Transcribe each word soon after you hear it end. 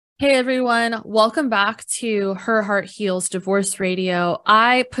Hey everyone, welcome back to Her Heart Heals Divorce Radio.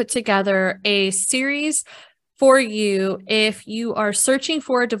 I put together a series for you if you are searching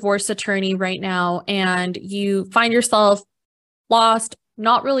for a divorce attorney right now and you find yourself lost,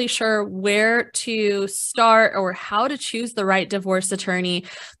 not really sure where to start or how to choose the right divorce attorney.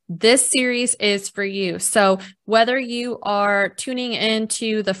 This series is for you. So whether you are tuning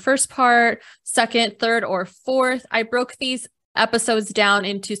into the first part, second, third, or fourth, I broke these episodes down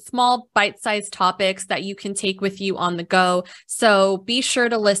into small bite-sized topics that you can take with you on the go. So be sure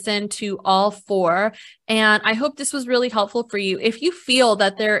to listen to all four. And I hope this was really helpful for you. If you feel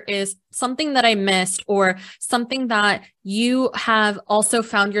that there is something that I missed or something that you have also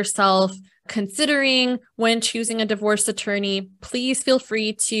found yourself considering when choosing a divorce attorney, please feel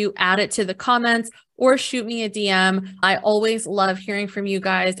free to add it to the comments or shoot me a DM. I always love hearing from you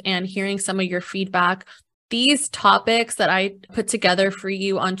guys and hearing some of your feedback. These topics that I put together for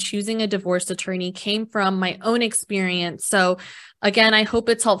you on choosing a divorce attorney came from my own experience. So again, I hope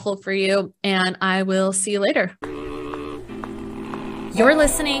it's helpful for you, and I will see you later. You're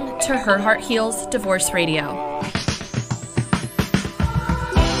listening to Her Heart Heals Divorce Radio.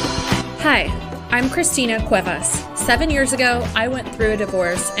 Hi, I'm Christina Cuevas. 7 years ago, I went through a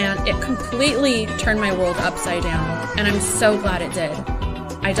divorce and it completely turned my world upside down, and I'm so glad it did.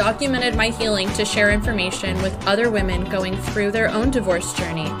 I documented my healing to share information with other women going through their own divorce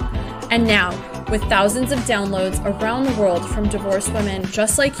journey. And now, with thousands of downloads around the world from divorced women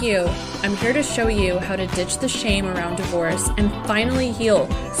just like you, I'm here to show you how to ditch the shame around divorce and finally heal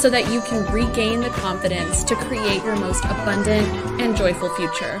so that you can regain the confidence to create your most abundant and joyful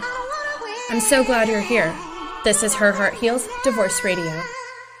future. I'm so glad you're here. This is Her Heart Heals Divorce Radio.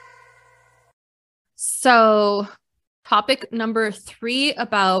 So, topic number 3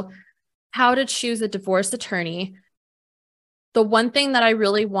 about how to choose a divorce attorney. The one thing that I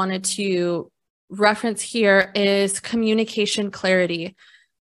really wanted to reference here is communication clarity.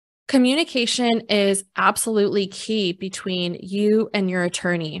 Communication is absolutely key between you and your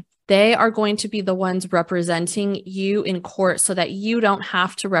attorney. They are going to be the ones representing you in court so that you don't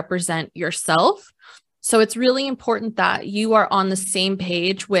have to represent yourself. So it's really important that you are on the same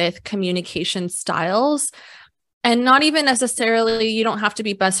page with communication styles. And not even necessarily, you don't have to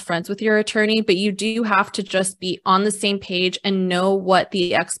be best friends with your attorney, but you do have to just be on the same page and know what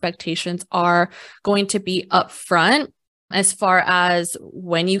the expectations are going to be up front as far as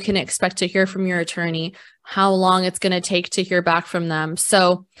when you can expect to hear from your attorney, how long it's going to take to hear back from them.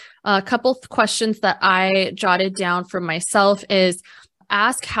 So a couple of questions that I jotted down for myself is,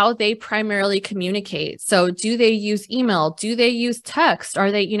 ask how they primarily communicate. So do they use email? Do they use text?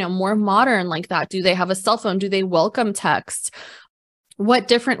 Are they, more modern like that? Do they have a cell phone? Do they welcome text? What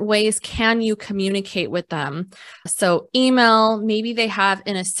different ways can you communicate with them? So email, maybe they have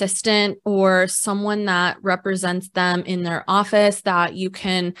an assistant or someone that represents them in their office that you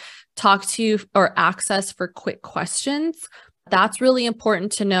can talk to or access for quick questions. That's really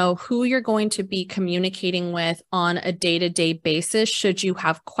important to know who you're going to be communicating with on a day-to-day basis, should you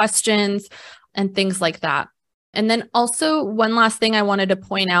have questions and things like that. And then also one last thing I wanted to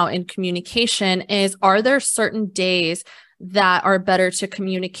point out in communication is, are there certain days that are better to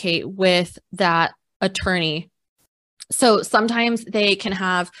communicate with that attorney? So sometimes they can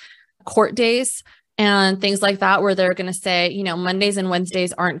have court days and things like that, where they're going to say, Mondays and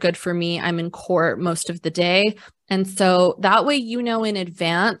Wednesdays aren't good for me. I'm in court most of the day. And so that way, in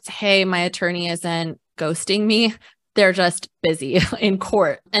advance, hey, my attorney isn't ghosting me. They're just busy in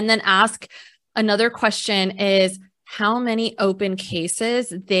court. And then ask another question is, how many open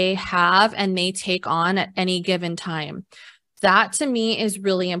cases they have and they take on at any given time. That to me is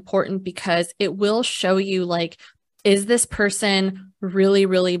really important because it will show you, is this person really,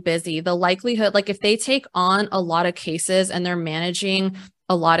 really busy? The likelihood, if they take on a lot of cases and they're managing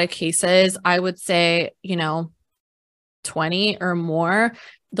a lot of cases, I would say, 20 or more,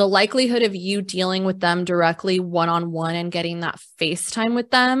 the likelihood of you dealing with them directly one-on-one and getting that FaceTime with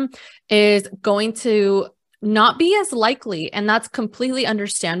them is going to not be as likely. And that's completely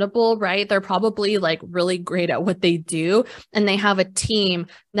understandable, right? They're probably really great at what they do. And they have a team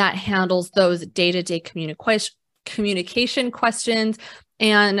that handles those day-to-day communication questions.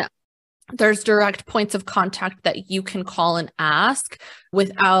 And there's direct points of contact that you can call and ask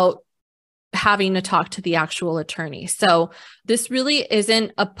without having to talk to the actual attorney. So this really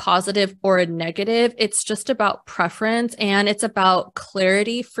isn't a positive or a negative. It's just about preference, and it's about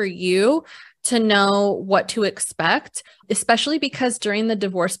clarity for you to know what to expect, especially because during the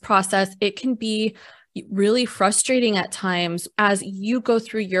divorce process, it can be really frustrating at times as you go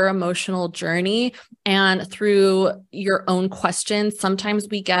through your emotional journey and through your own questions. Sometimes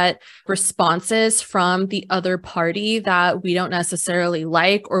we get responses from the other party that we don't necessarily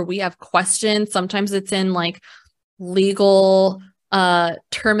like, or we have questions. Sometimes it's in like legal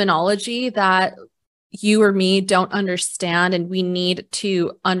terminology that you or me don't understand, and we need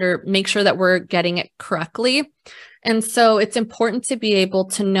to make sure that we're getting it correctly. And so it's important to be able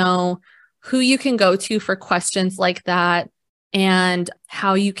to know who you can go to for questions like that and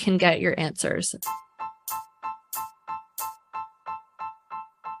how you can get your answers.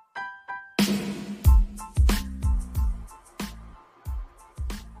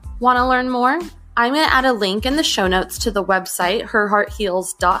 Want to learn more? I'm going to add a link in the show notes to the website,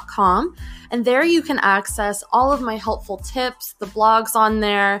 herheartheals.com. And there you can access all of my helpful tips, the blogs on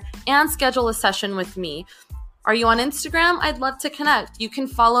there, and schedule a session with me. Are you on Instagram? I'd love to connect. You can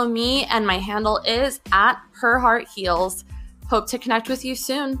follow me, and my handle is @herheartheals. Hope to connect with you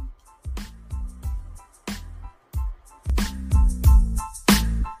soon.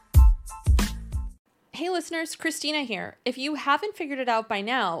 Hey listeners, Christina here. If you haven't figured it out by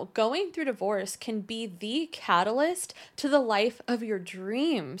now, going through divorce can be the catalyst to the life of your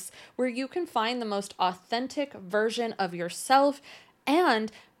dreams, where you can find the most authentic version of yourself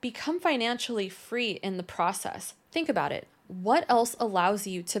and become financially free in the process. Think about it. What else allows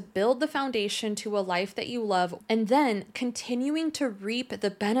you to build the foundation to a life that you love and then continuing to reap the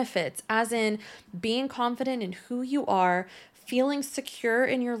benefits, as in being confident in who you are, feeling secure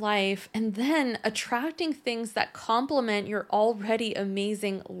in your life, and then attracting things that complement your already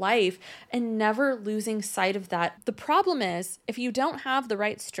amazing life and never losing sight of that? The problem is, if you don't have the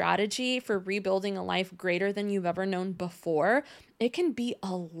right strategy for rebuilding a life greater than you've ever known before, it can be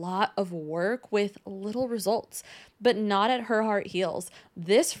a lot of work with little results, but not at Her Heart Heals.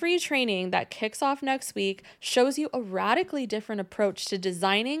 This free training that kicks off next week shows you a radically different approach to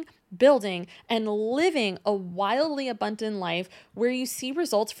designing, building, and living a wildly abundant life where you see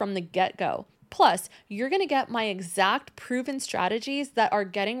results from the get-go. Plus, you're going to get my exact proven strategies that are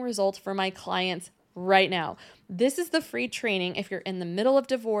getting results for my clients right now. This is the free training if you're in the middle of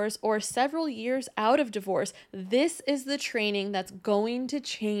divorce or several years out of divorce. This is the training that's going to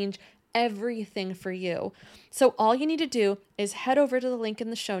change everything for you. So all you need to do is head over to the link in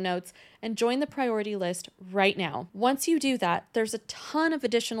the show notes and join the priority list right now. Once you do that, there's a ton of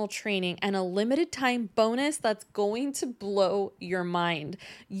additional training and a limited time bonus that's going to blow your mind.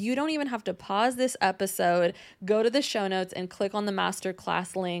 You don't even have to pause this episode. Go to the show notes and click on the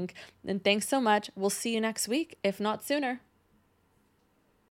masterclass link. And thanks so much. We'll see you next week, if not sooner.